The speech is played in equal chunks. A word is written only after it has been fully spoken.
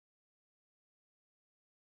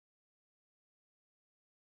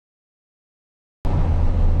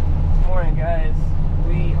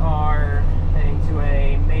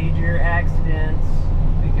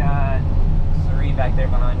there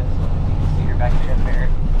behind us. You can see her back there in there.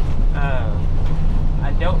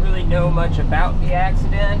 I don't really know much about the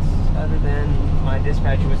accident, other than my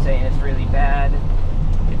dispatcher was saying it's really bad.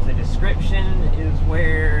 If the description is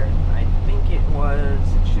where I think it was,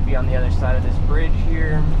 it should be on the other side of this bridge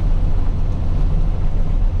here.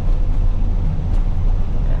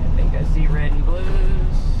 I think I see red and blues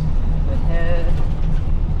ahead.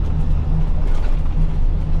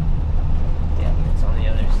 Yeah, it's on the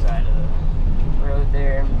other side of the road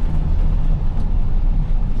there.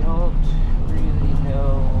 Don't really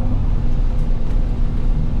know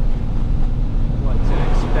what to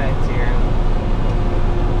expect here.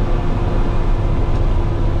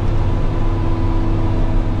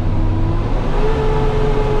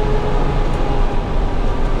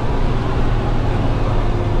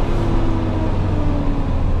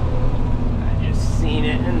 I just seen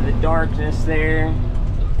it in the darkness there.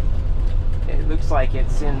 It looks like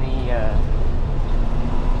it's in the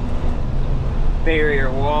barrier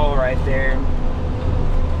wall right there.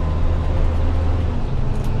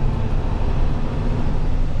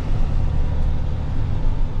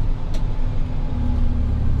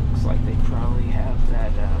 Looks like they probably have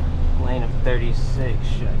that lane of 36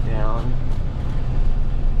 shut down.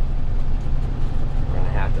 We're gonna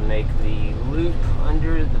have to make the loop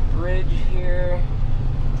under the bridge here.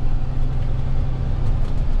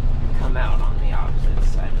 Come out on the opposite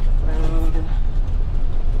side of the road.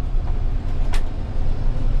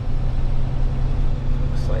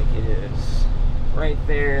 Like it is right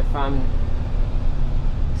there. If I'm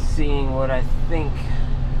seeing what I think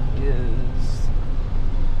is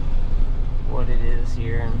what it is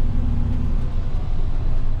here.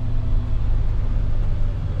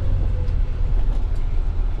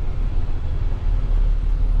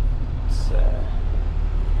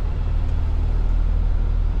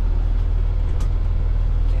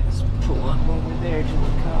 Let's pull up over there to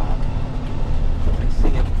the cop. I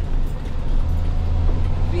see it.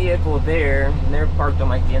 Vehicle there, and they're parked on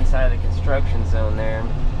like the inside of the construction zone there.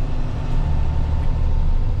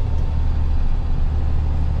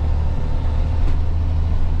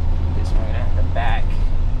 Guess we're gonna have to back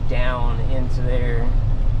down into there.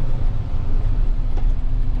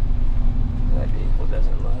 That vehicle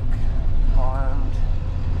doesn't look harmed.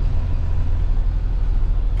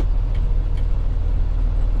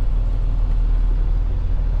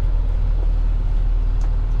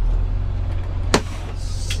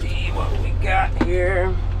 Got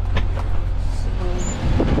here.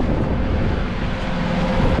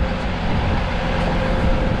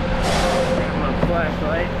 Got my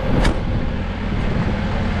flashlight.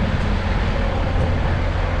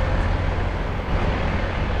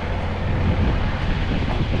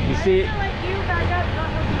 You see it?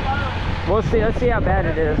 We'll see. Let's see how bad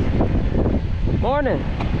it is. Morning.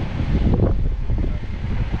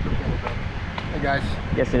 Guys.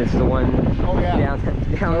 Guess it's the one down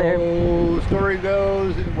there. So story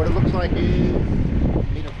goes, what it looks like is,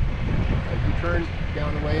 you turn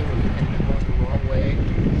down the way, it was going the wrong way.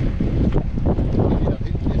 Ended up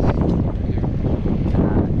hitting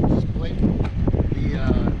this split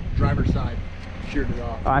the driver's side, sheared it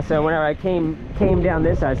off. So whenever I came down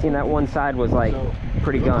this side, I seen that one side was like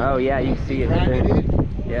pretty gone. Oh yeah, you can see it.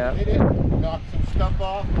 Yeah. Hit it, knocked some stuff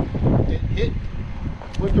off. It hit,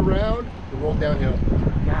 flipped around. Rolled downhill.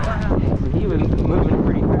 God, so he was moving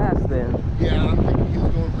pretty fast then. Yeah, I'm thinking he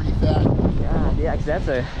was going pretty fast. God, yeah, because that's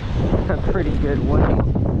a pretty good way.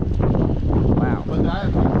 Wow. But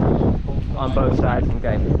on both sides,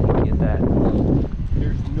 okay, get that.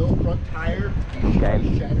 There's no front tire.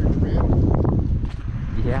 Okay. Shattered rim.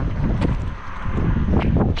 Yeah.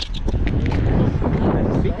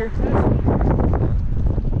 Speaker?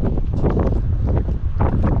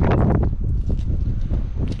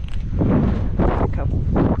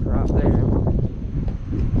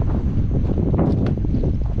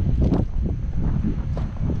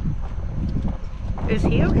 Is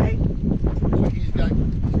he okay? So he's got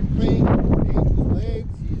pain in his legs,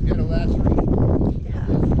 he's got a laceration on his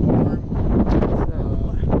arm.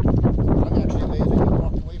 I'm actually amazed that he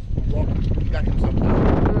walked away from the walk. He got himself out.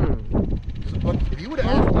 So, but if you would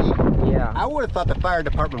have asked me, I would have thought the fire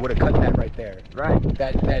department would have cut that right there. Right.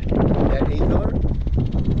 That 8-pillar.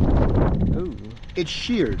 Ooh. It's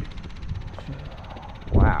sheared.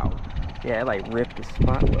 Wow. Yeah, it like ripped the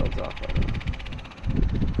spot welds off of it.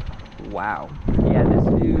 Wow. Yeah, this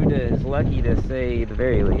dude is lucky to say the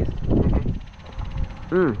very least.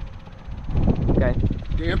 Okay.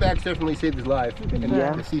 The airbags definitely saved his life, and the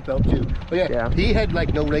seatbelt too. But he had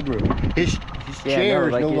like no leg room. His chair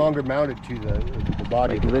is no longer mounted to the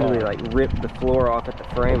body. Like literally like ripped the floor off at the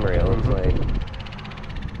frame rail. It's like,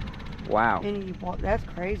 Wow. And he bought, that's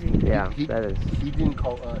crazy. Yeah, that is. He didn't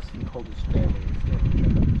call us, he called his family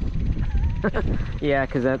instead. Yeah,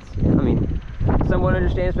 because that's, I mean, someone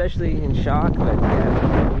understands, especially in shock, but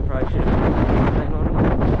yeah, you probably should have been on him.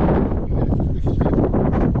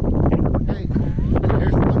 Hey,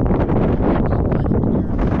 here's one.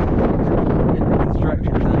 In the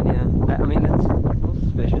construction zone, yeah. I mean, that's a little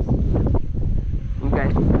suspicious. Okay.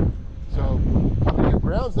 So, I mean, your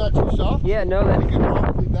ground's not too soft. Yeah, no, We could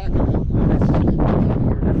probably back it up. that's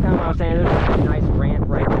kind of what I was saying. There's a nice ramp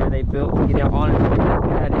right there they built to get out on it.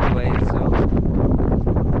 That anyway, so.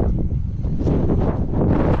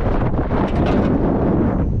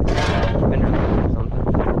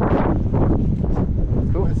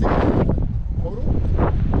 Cool.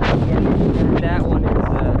 Yeah, that one is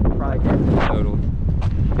probably definitely total.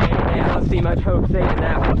 And I don't see much hope saving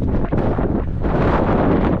that one.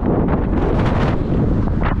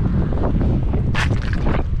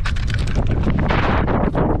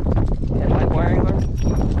 Headlight wiring arm?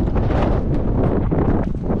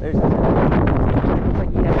 There's looks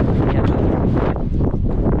like you have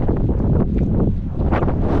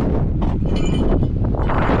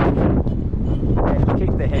just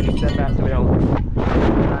kick the heavy stuff out so we don't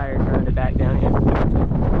tire trying to back down here.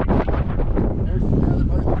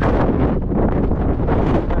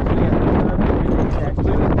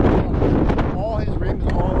 All his rims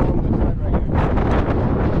all along the side right here.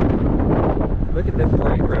 Look at the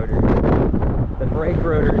brake rotor. The brake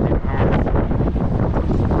rotor is in half.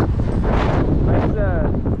 Let's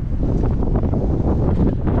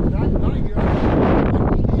Not here.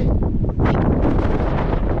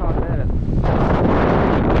 call that a...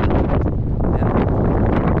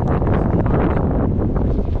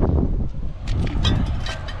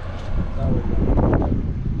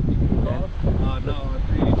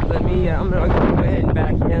 Let me, I'm gonna go ahead and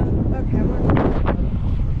back in. Okay, I'm gonna...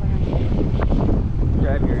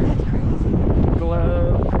 Grab your That's crazy.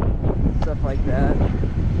 glove, stuff like that. You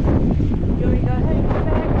want me to go ahead and get it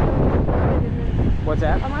back? What's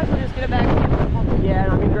that? I might as well just get it back. Yeah,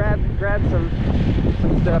 I mean, grab some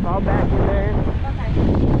stuff. I'll back in there. Okay.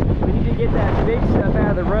 We need to get that big stuff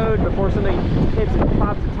out of the road before somebody hits it,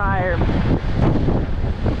 pops a tire.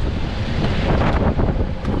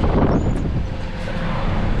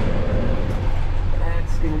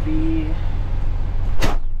 That's gonna be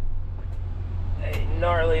a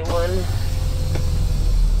gnarly one.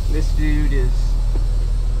 This dude is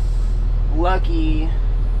lucky,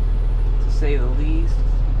 to say the least.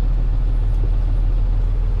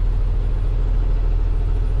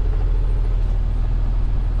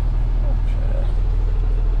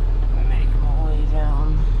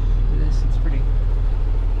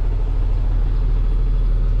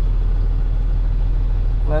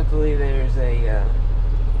 Luckily there's a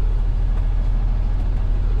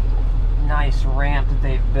nice ramp that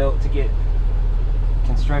they've built to get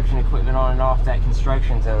construction equipment on and off that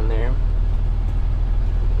construction zone there.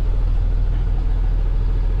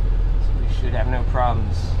 So we should have no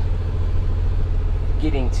problems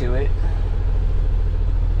getting to it.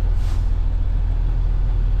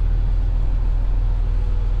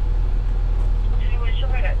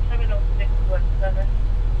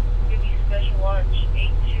 Special watch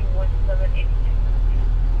 821782.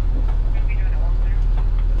 We're gonna be doing it all clear.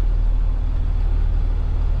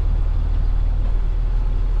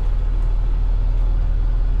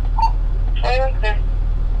 All clear.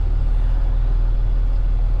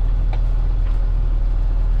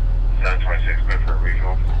 Good for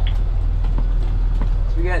regional.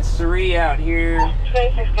 So we got Serrie out here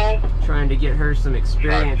trying to get her some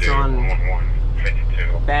experience on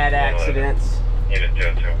bad accidents.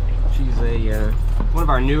 She's a one of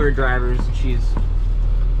our newer drivers. She's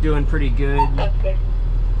doing pretty good, but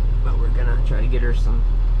we're gonna try to get her some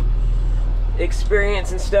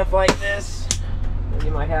experience and stuff like this.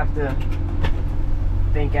 You might have to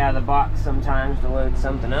think out of the box sometimes to load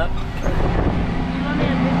something up. You want me to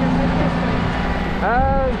pick this up this way?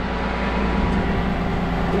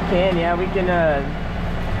 We can, yeah, we can.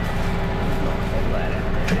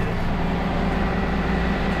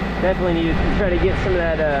 Definitely need to try to get some of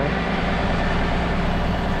that,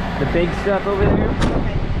 the big stuff over there.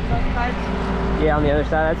 Okay, both sides? Yeah, on the other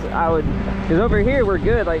side. That's, I would, because over here we're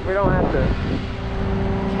good. Like, we don't have to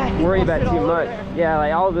worry about too much. Yeah,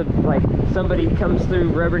 like all the, like somebody comes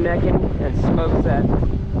through rubbernecking and smokes that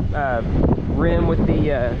rim with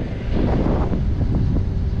the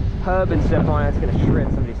hub and stuff on it. It's gonna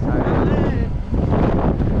shred somebody's tire.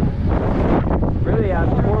 Really,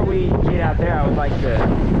 before we get out there, I would like to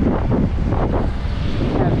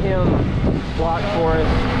have him block for us.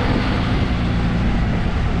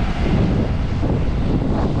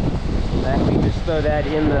 throw that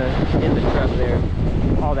in the truck there.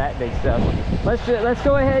 All that big stuff. Let's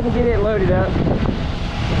go ahead and get it loaded up.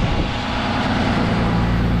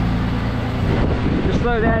 Just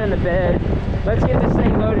throw that in the bed. Let's get this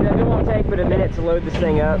thing loaded up. It won't take but a minute to load this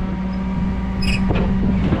thing up.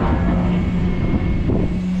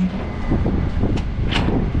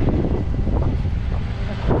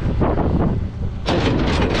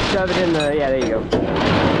 Just shove it in the, yeah, there you go.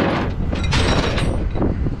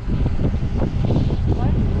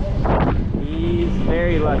 He's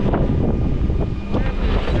very lucky.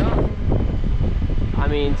 I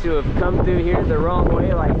mean, to have come through here the wrong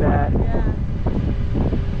way like that. Yeah.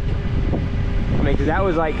 I mean, because that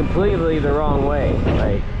was like completely the wrong way.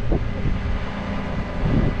 Like,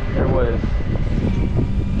 there was.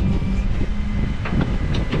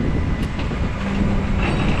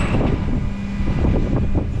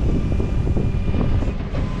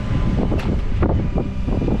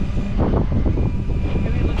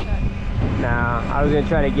 Nah, I was gonna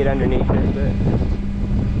try to get underneath it, but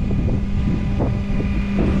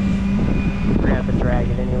we're gonna have to drag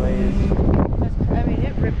it anyways. I mean,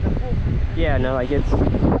 it ripped the whole thing. Yeah, no, like it's.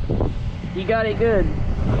 He got it good.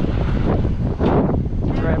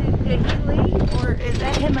 Did he leave, or is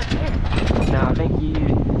that him up there? No, I think he.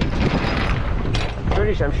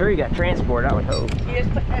 I'm sure he got transport. I would hope. You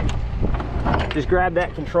just put that. Just grab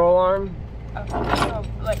that control arm. Oh,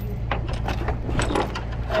 like you.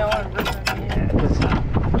 I don't want to rip it.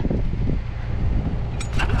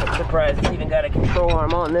 I'm surprised it's even got a control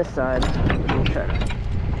arm on this side. Let me try to.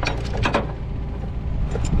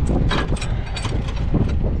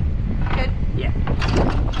 Good. Yeah.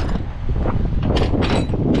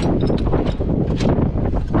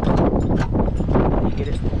 You get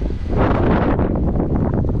it?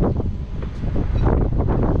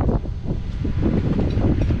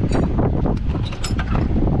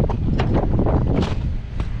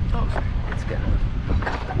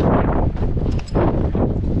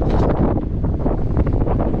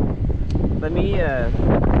 Let me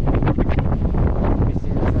see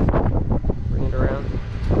this side. Bring it around.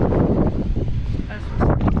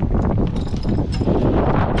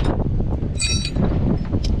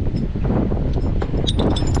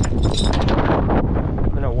 I'm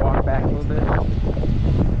gonna walk back a little bit.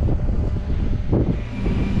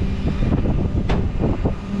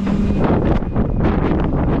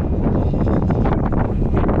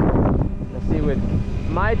 Let's see, with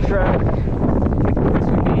my truck, this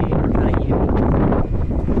would be kind of easy.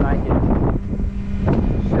 I can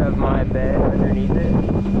shove my bed underneath it.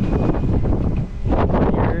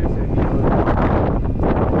 Yours would be a little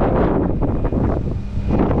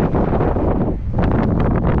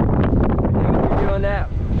when you're doing that,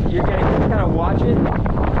 you're going to just kind of watch it.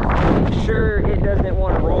 Make sure it doesn't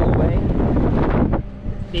want to roll away.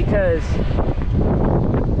 Because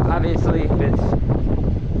obviously if it's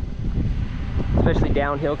especially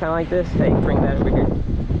downhill kind of like this, hey, bring that over here.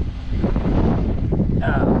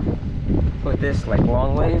 Put this like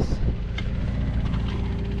long ways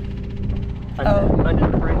under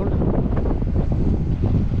the frame.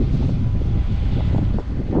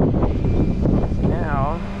 So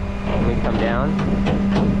now, when we come down,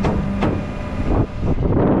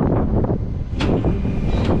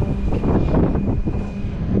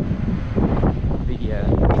 the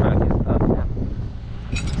truck is up now.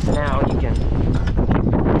 So now you can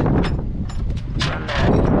run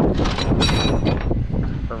that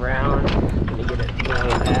around. Let me get it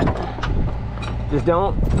going back. Just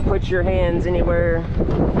don't put your hands anywhere.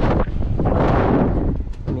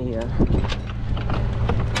 Let me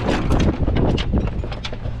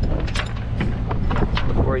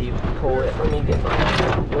before you pull it, let me get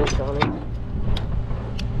my winch on it.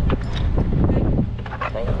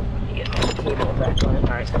 Hang on, let me get my cable back on it.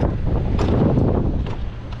 Alright.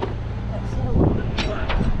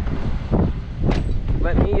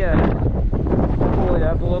 Let me pull it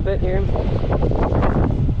up a little bit here.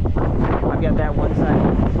 I've got that one side.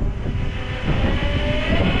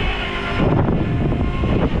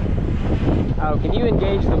 Oh, can you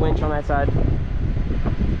engage the winch on that side?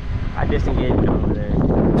 I disengaged it over there.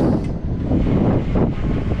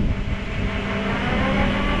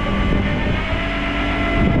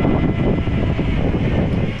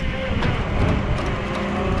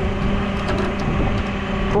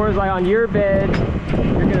 Of course, like on your bed,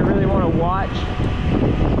 you're going to really want to watch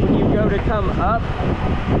when you go to come up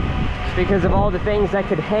because of all the things that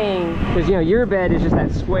could hang, because you know your bed is just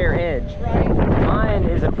that square edge. Right. Mine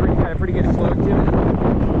is got a pretty good slope to it.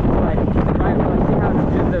 Like right when I see how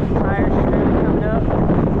the tires just barely coming up,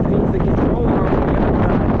 it means the control arm on the other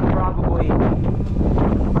side is probably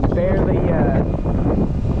barely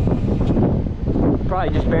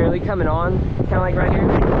coming on, kind of like right here.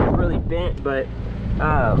 It's really bent, but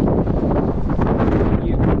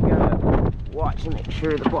you gotta watch and make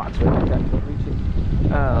sure the block's right there. I can't reach it.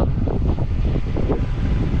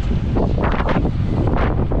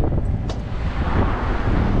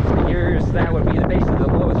 Yours, that would be basically the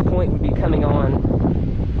lowest point would be coming on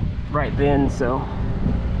right then, so.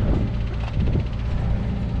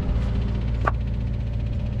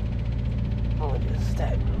 I'll just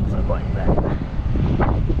stack it like that.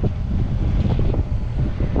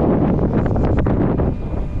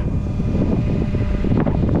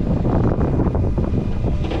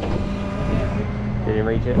 Didn't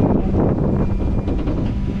reach it.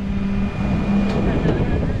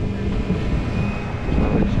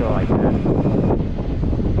 We're just going like that.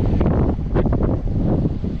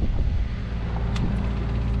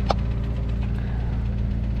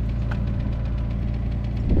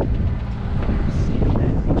 See if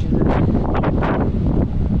that reaches it.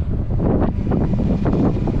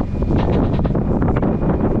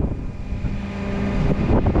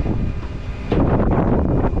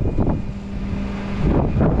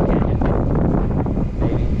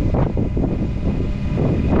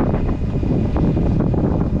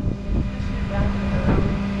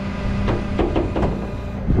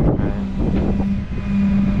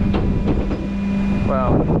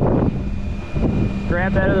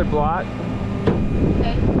 Grab that other block,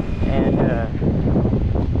 Okay. and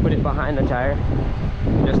put it behind the tire,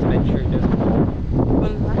 just to make sure it doesn't fall.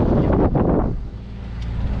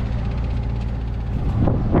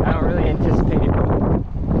 I don't really anticipate it will,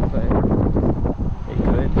 but it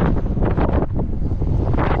could.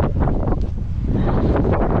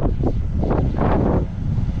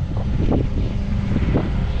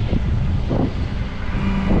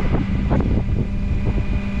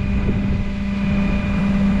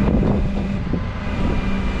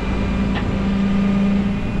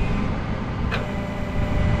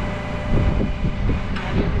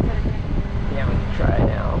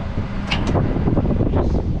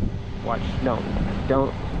 Watch,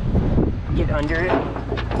 don't get under it.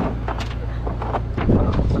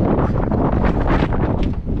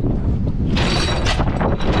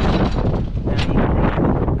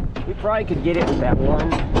 We probably could get it with that one.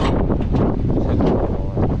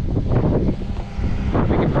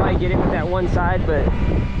 We could probably get it with that one side, but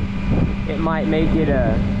it might make it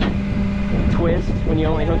a twist when you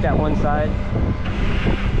only hook that one side.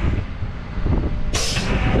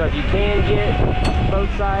 So if you can get both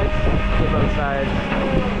sides, get both sides.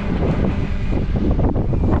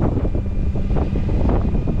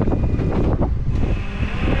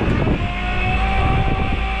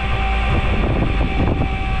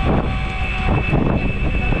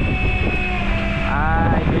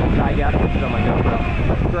 I got pictures on my GoPro.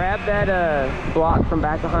 Grab that block from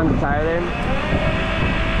back behind the tire there.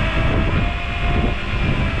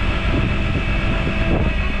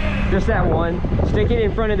 Just that one. Stick it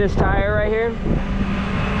in front of this tire right here. Keep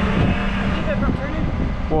it from turning?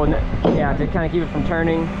 Well, yeah, to kind of keep it from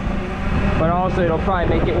turning. But also it'll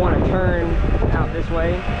probably make it want to turn out this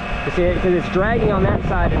way. Because it's dragging on that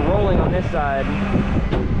side and rolling on this side.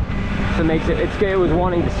 So it makes it, it was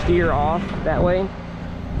wanting to steer off that way.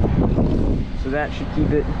 So that should keep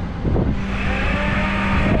it a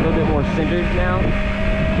little bit more centered now.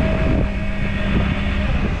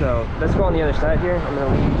 So let's go on the other side here. I'm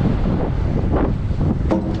gonna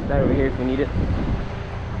leave that over here if we need it.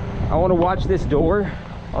 I want to watch this door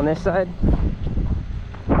on this side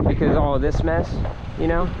because all of this mess, you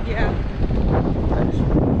know? Yeah. There's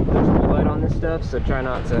blood on this stuff, so try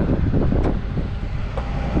not to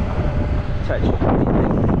touch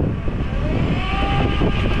anything.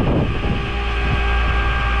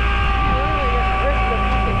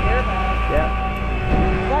 Yeah.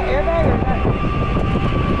 Is that airbag or is that?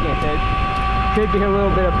 Can't say. Could be a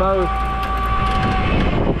little bit of both.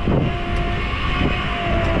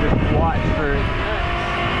 Just watch for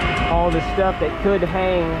all the stuff that could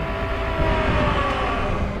hang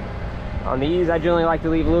on these. I generally like to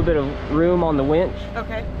leave a little bit of room on the winch.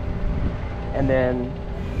 Okay. And then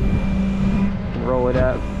roll it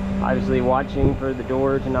up. Obviously watching for the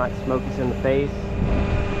door to not smoke us in the face,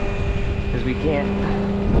 because we can't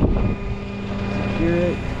secure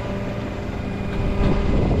it.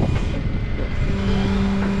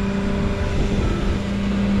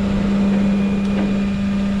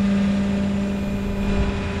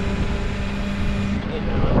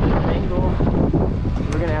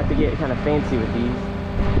 We're gonna have to get kind of fancy with these.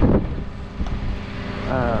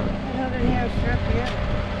 I didn't have a strap together.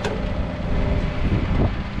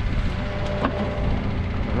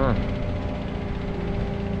 Huh.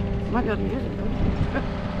 Might be able to use it though.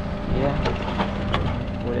 Yeah.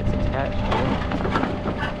 When it's attached to.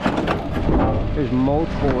 There's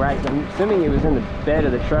multiple racks. I'm assuming it was in the bed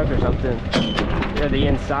of the truck or something, or the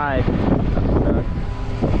inside.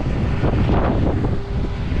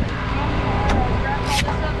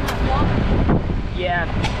 Yeah.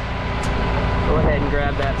 Go ahead and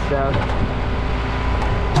grab that stuff.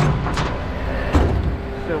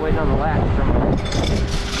 Still waiting on the latch from the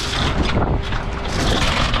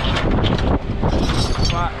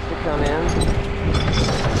box to come in.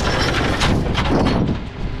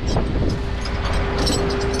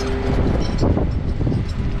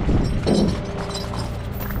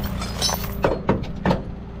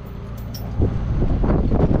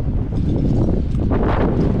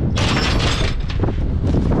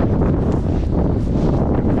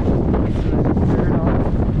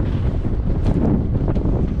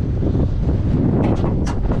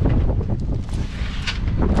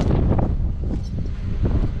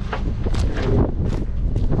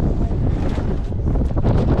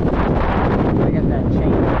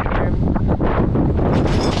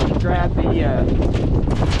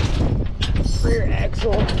 Rear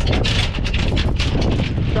axle.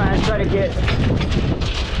 Try to get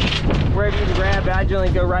wherever you can grab. I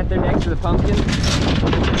generally go right there next to the pumpkin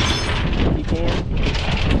if you can.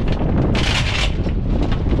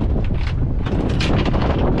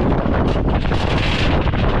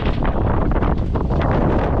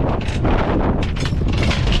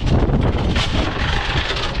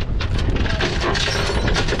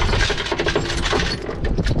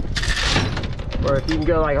 Or if you can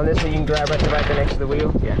go like on this one, you can grab right there next to the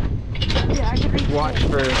wheel. Yeah. Yeah, I can reach. Watch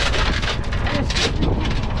for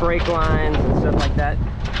brake lines and stuff like that.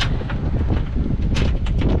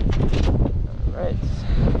 Alright.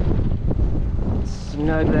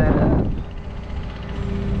 Snug that up.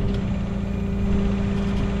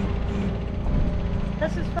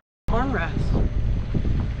 This is armrest.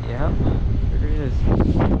 Yeah, there it is.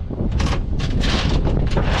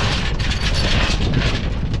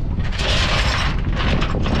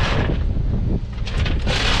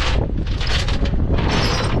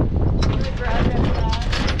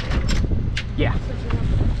 Yeah.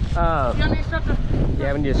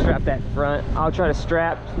 Yeah, we need to strap that front. I'll try to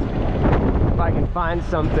strap if I can find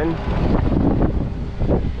something.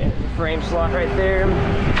 Yeah, the frame slot right there.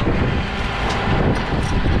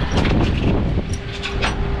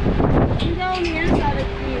 You go on the inside of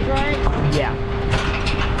these, right? Yeah.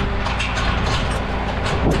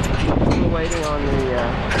 Still waiting on the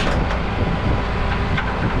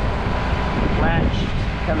latch to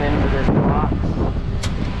come into this box.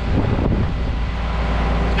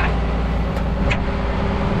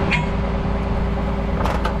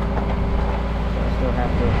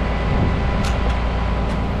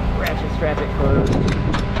 Strap it closed.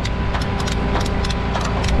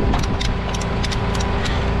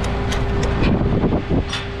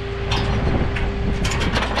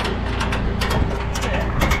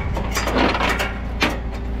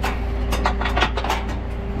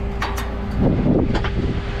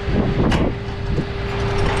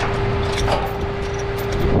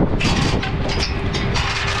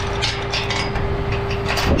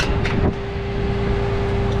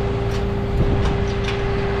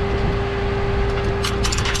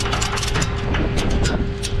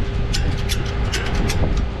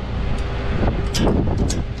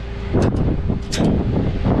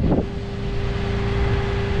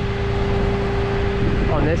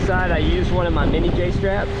 On this side, I used one of my mini J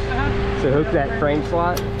straps to hook that frame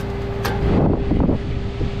slot.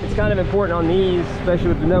 It's kind of important on these, especially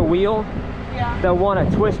with no wheel. Yeah. They'll want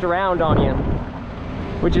to twist around on you,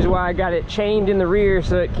 which is why I got it chained in the rear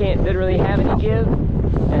so it doesn't really have any give,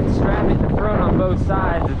 and strap it in the front on both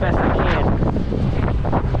sides as best I can.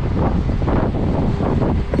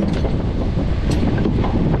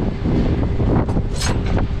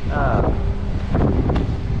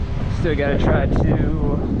 Still got to try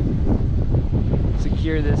to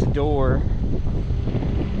secure this door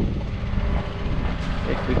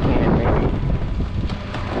if we can, maybe.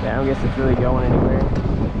 Yeah, I don't guess it's really going anywhere.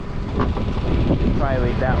 Probably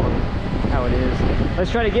leave that one how it is. Let's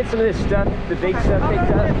try to get some of this stuff, the big stuff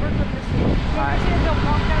picked up. Alright.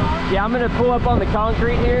 Yeah, I'm going to pull up on the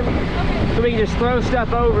concrete here so we can just throw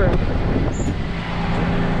stuff over.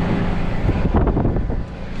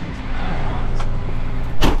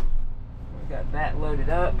 That loaded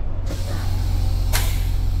up.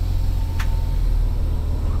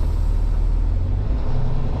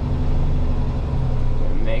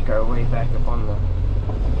 Gonna make our way back up on the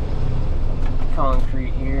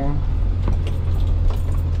concrete here.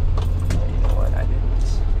 Oh, you know what? I didn't.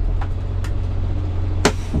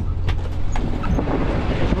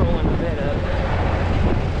 Just rolling the bed up.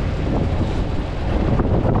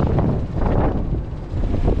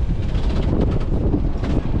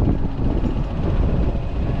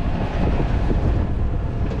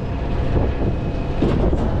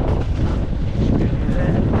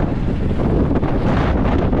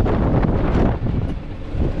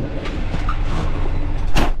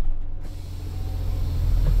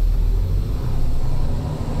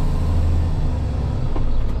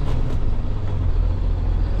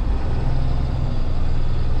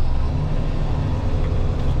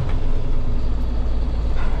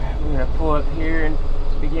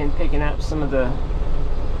 begin picking up some of the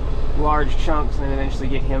large chunks and then eventually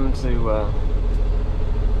get him to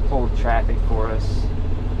hold traffic for us.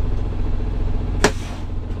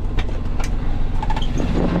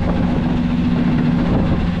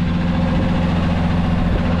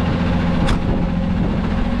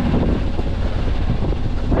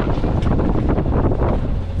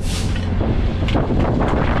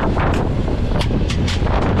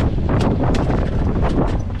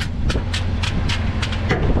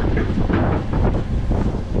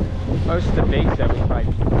 Most of the bigs that we tried.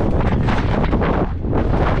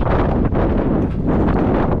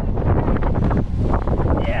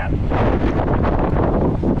 Yeah.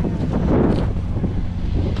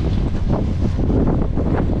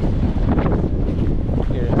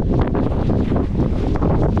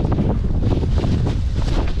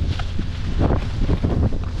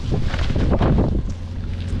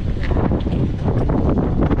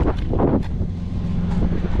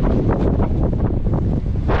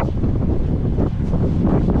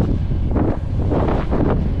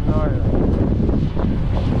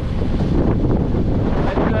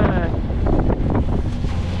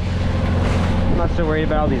 Worried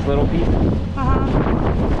about all these little pieces.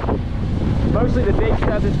 Mostly the big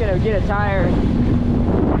stuff is gonna get a tire.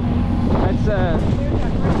 That's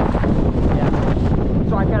yeah.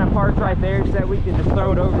 So I kind of parked right there so that we can just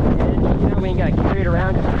throw it over the edge. You know, we ain't gotta carry it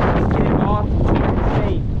around. Just get it off, keep it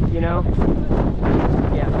safe. You know.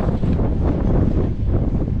 Yeah.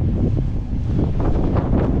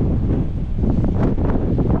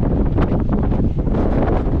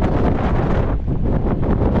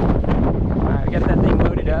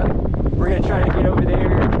 Trying to get over there.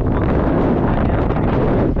 Let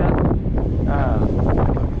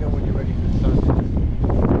me know when you're ready for the sunset.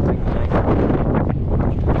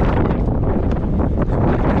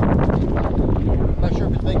 I'm not sure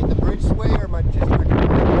if it's making the bridge sway or my just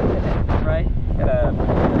right.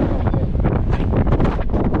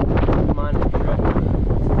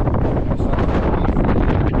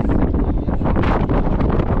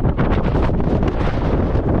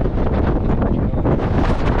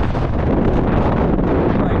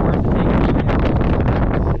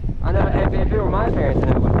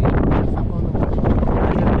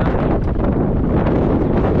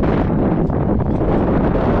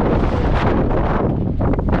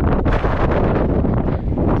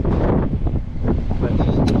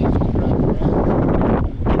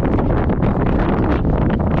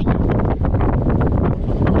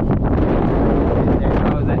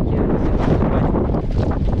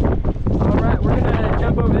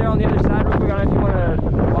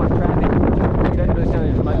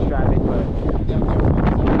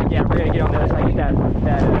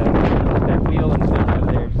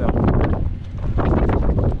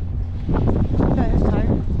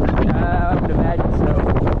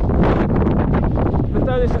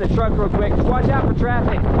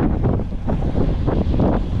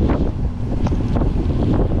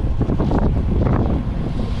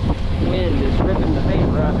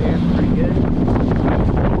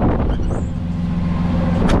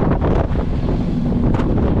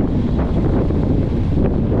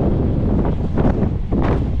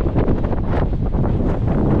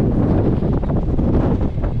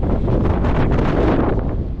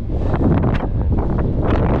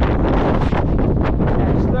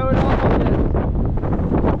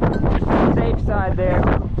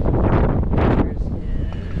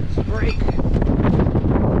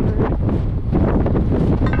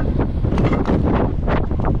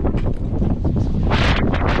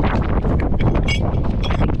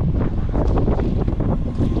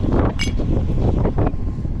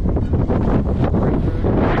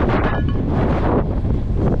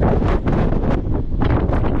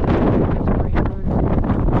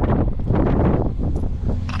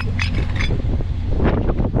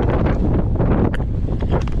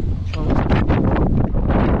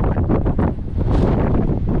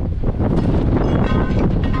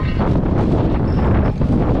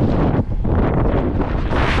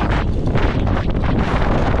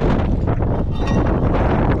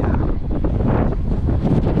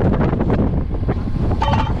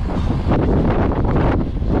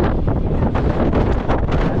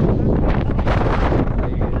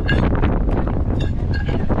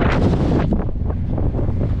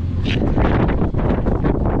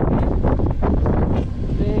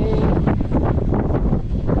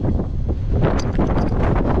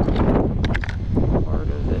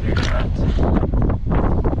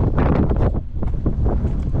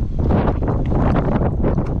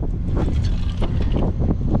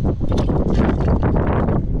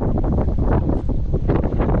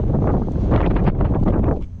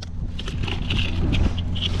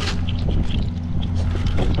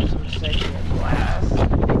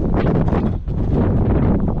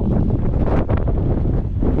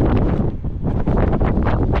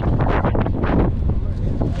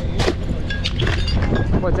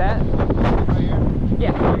 What's that? Right here?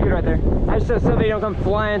 Yeah, you're good right there. I just so somebody don't come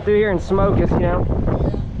flying through here and smoke us, you know?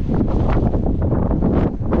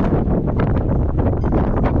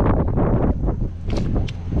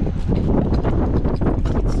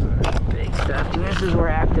 Big stuff. This is where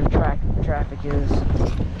active traffic is.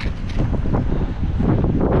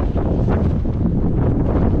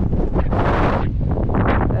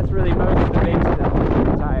 That's really most of the big stuff.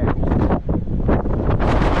 The tires.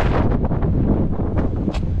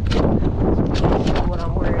 That's what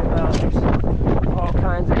I'm worried about. There's all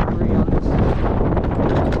kinds of debris on this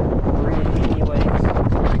bridge anyways.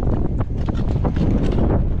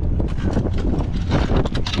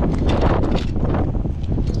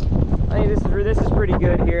 I think this is pretty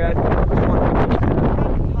good here. I just want to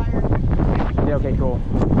yeah, okay, cool.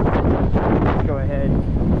 Let's go ahead.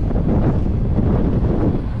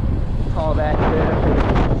 Call that good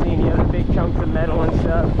after seeing the other big chunks of metal and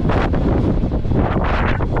stuff.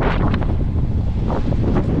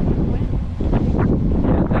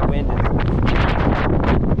 Yeah, that wind is...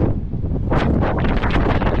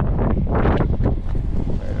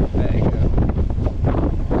 Where'd our bag go?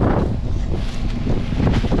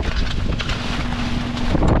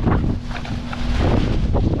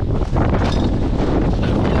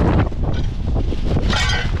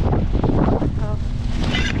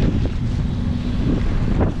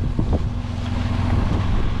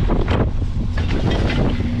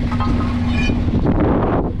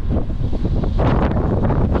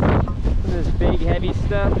 Heavy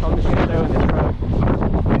stuff, I'm just gonna throw in the truck.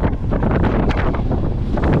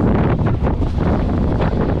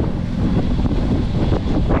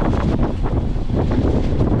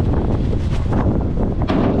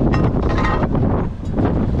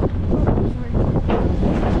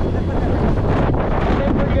 I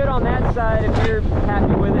think we're good on that side if you're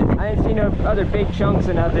happy with it. I didn't see no other big chunks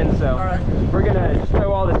or nothing, so we're gonna just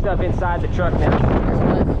throw all the stuff inside the truck now.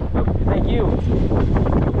 Oh, thank you.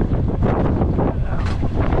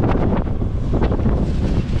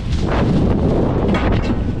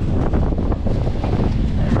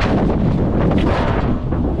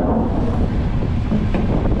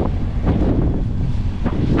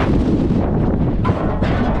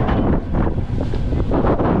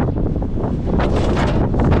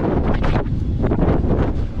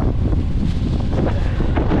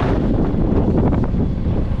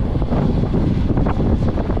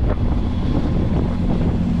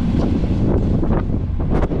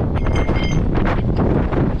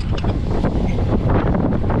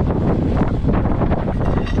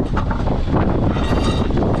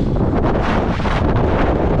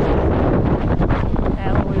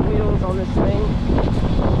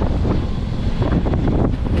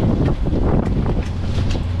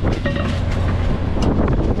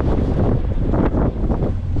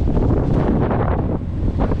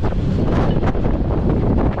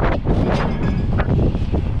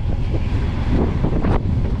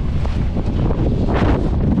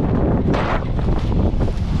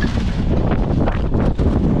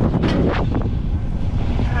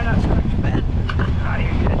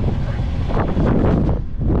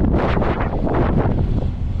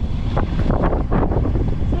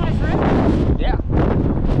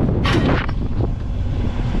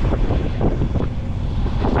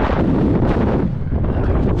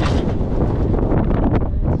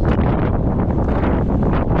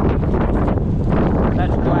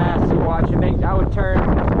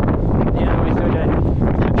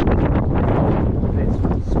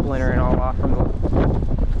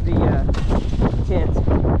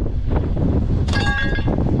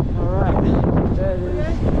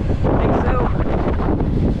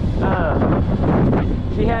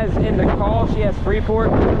 Freeport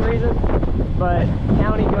for some reason, but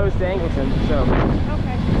county goes to Angleton, so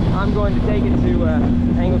Okay. I'm going to take it to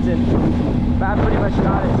Angleton. But I pretty much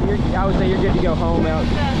got it. I would say you're good to go home out.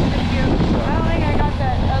 Thank you. I don't think I got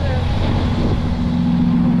that other.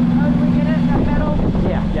 Oh, did we get it? That metal?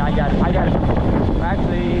 Yeah, I got it.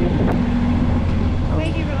 Actually.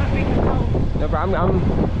 Thank you for letting me come. No problem.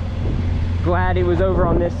 I'm glad it was over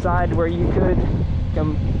on this side where you could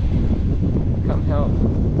come help.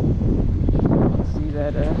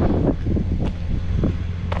 That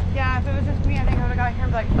yeah, if it was just me, I think I would have got here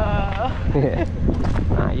and be like, Yeah.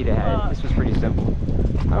 Nah, you'd have had it. This was pretty simple.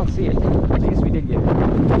 I don't see it. I guess we did get it.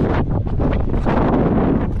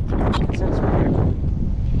 Since we're here.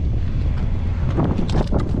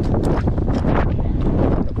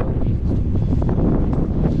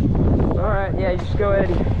 Alright, yeah, you just go ahead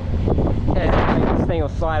and this thing will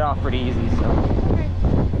slide off pretty easy, so. Okay.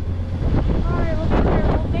 Alright, well, be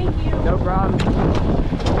careful. Thank you. No problem.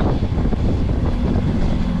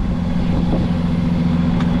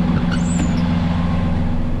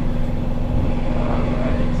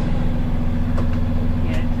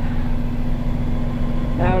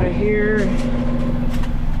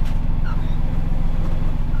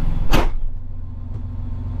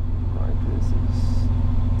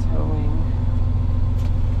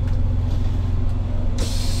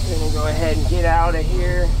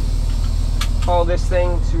 this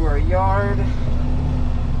thing to our yard.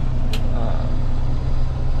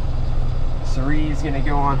 Serrie's gonna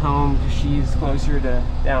go on home because she's closer to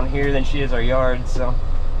down here than she is our yard, so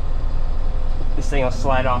this thing will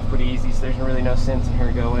slide off pretty easy, so there's really no sense in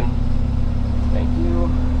her going. Thank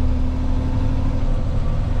you.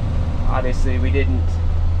 Obviously we didn't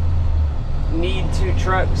need 2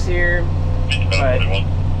 trucks here, but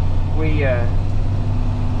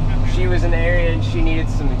she was in the area and she needed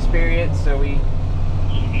some experience, so we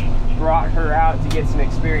brought her out to get some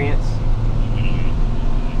experience.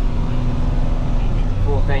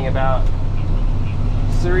 Cool thing about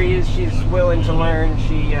Serrie is she's willing to learn.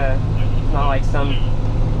 She not like some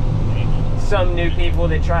new people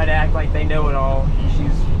that try to act like they know it all.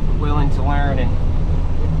 She's willing to learn, and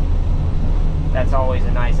that's always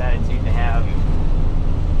a nice attitude to have.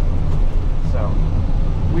 So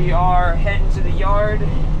we are heading to the yard,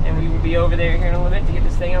 and we will be over there here in a little bit to get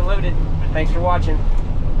this thing unloaded. Thanks for watching.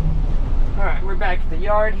 All right, we're back at the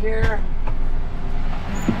yard here.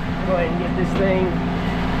 Go ahead and get this thing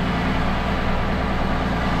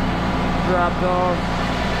dropped off.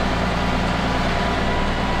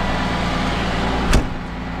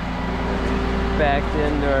 Backed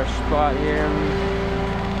into our spot here.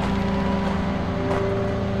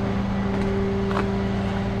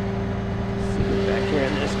 See, back here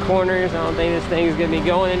in this corner, so I don't think this thing's gonna be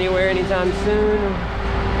going anywhere anytime soon.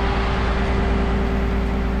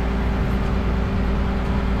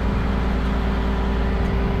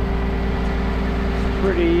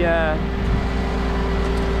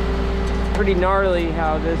 Pretty gnarly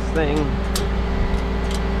how this thing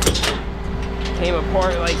came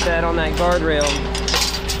apart like that on that guardrail.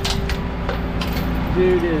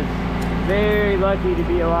 Dude is very lucky to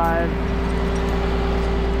be alive.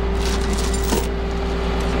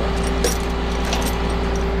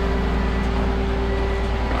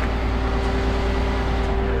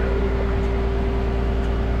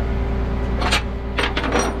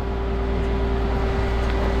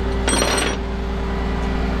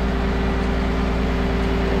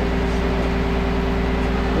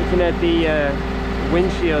 Looking at the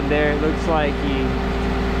windshield there, it looks like he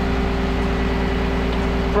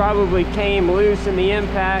probably came loose in the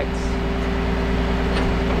impacts,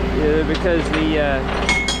 either because the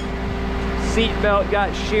seat belt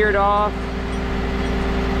got sheared off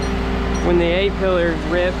when the A-pillar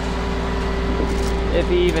ripped, if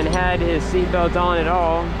he even had his seat belt on at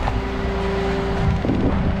all.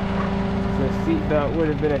 So the seat belt would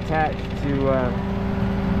have been attached to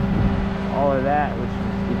all of that, which was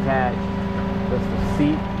detached. Just the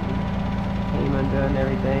seat came undone and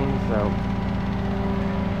everything. So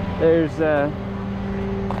there's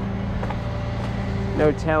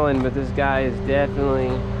no telling, but this guy is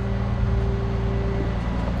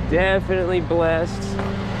definitely blessed.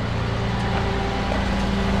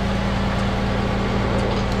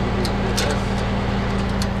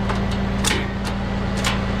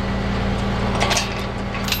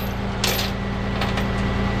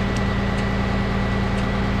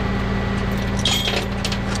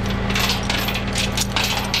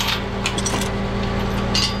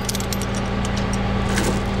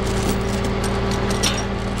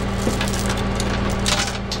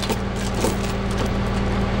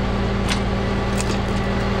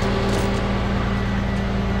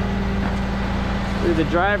 The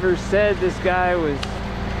driver said this guy was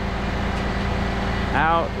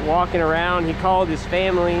out walking around. He called his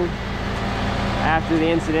family after the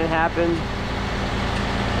incident happened.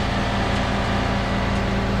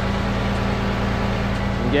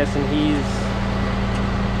 I'm guessing he's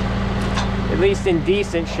at least in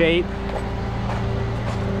decent shape.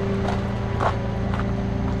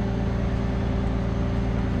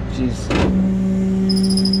 She's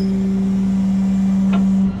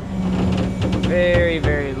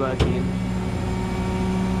very lucky. A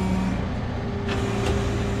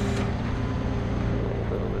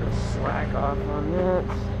little bit of slack off on that.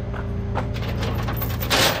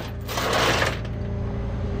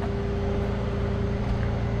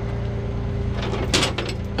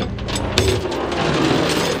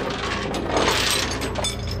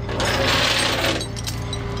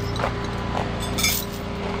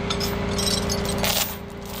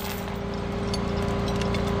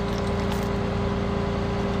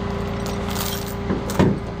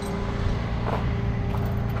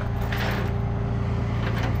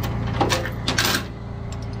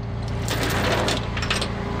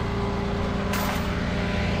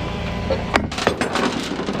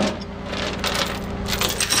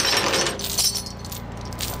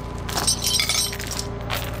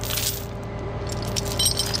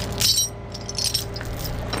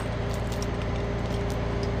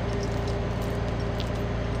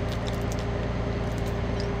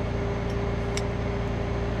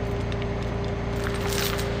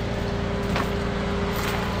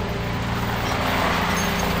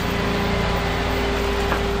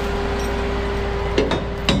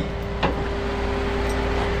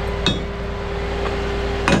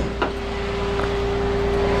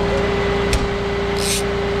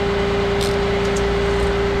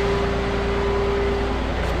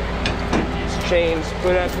 chains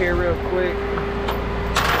put up here real quick.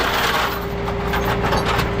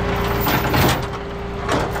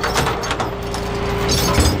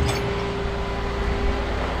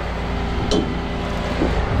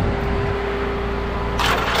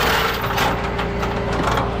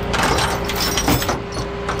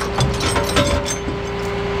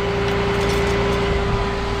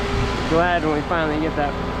 Glad when we finally get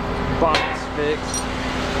that box fixed.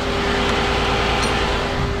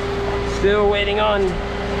 Still waiting on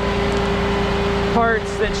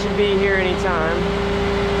parts that should be here anytime.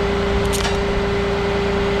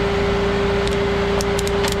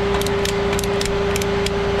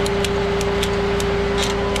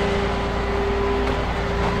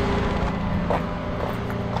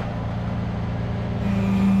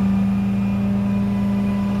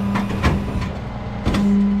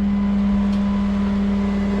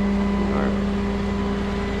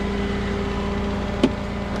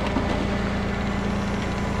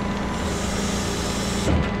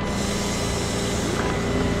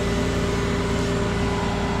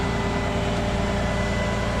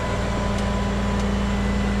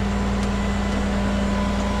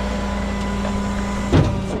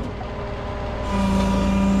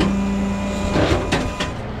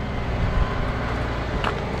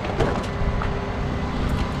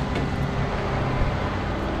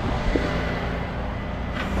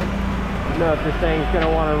 I don't know if this thing's going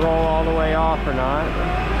to want to roll all the way off or not.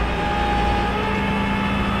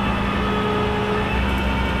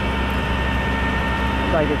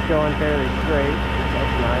 Looks like it's going fairly straight.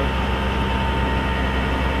 That's nice.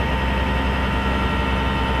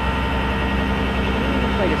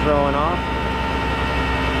 Looks like it's rolling off.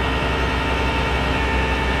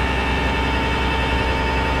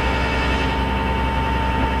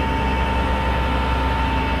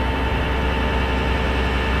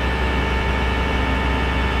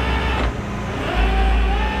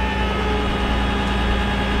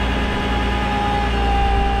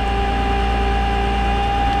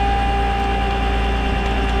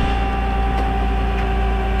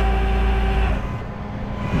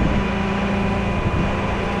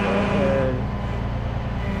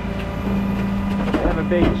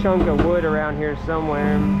 Big chunk of wood around here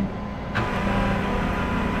somewhere.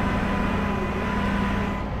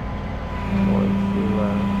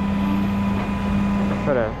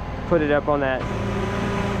 Try to put it up on that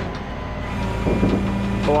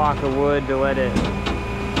block of wood to let it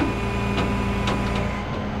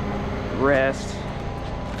rest.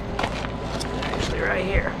 Actually, right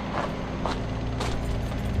here.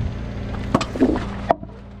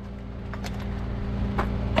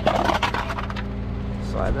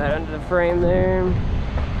 Slide that under the frame there.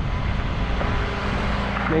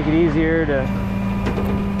 Make it easier to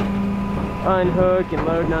unhook and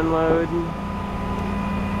load and unload.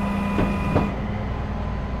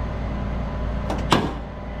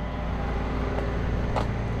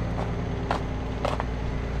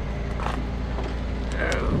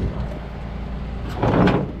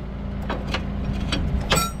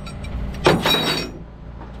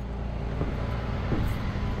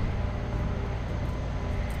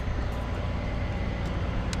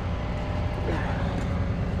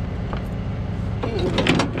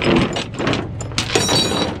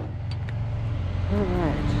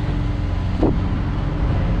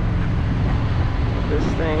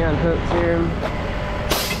 Unhooked here.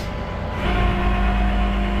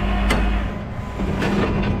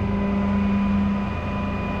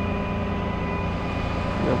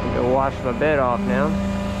 I'm going to go wash my bed off now.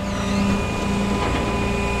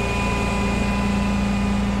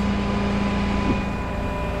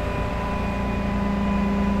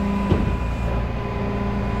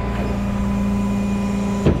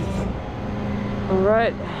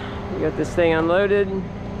 Alright, we got this thing unloaded.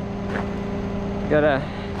 Gotta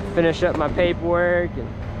finish up my paperwork and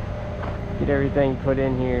get everything put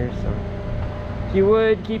in here. So if you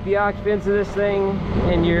would, keep the occupants of this thing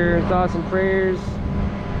in your thoughts and prayers.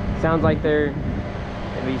 Sounds like they're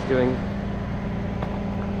at least doing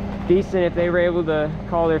decent. If they were able to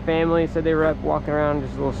call their family, said they were up walking around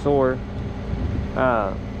just a little sore,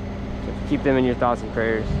 so keep them in your thoughts and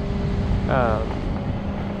prayers.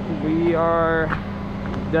 We are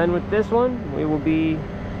done with this one. We will be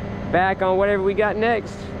back on whatever we got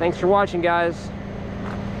next. Thanks for watching, guys.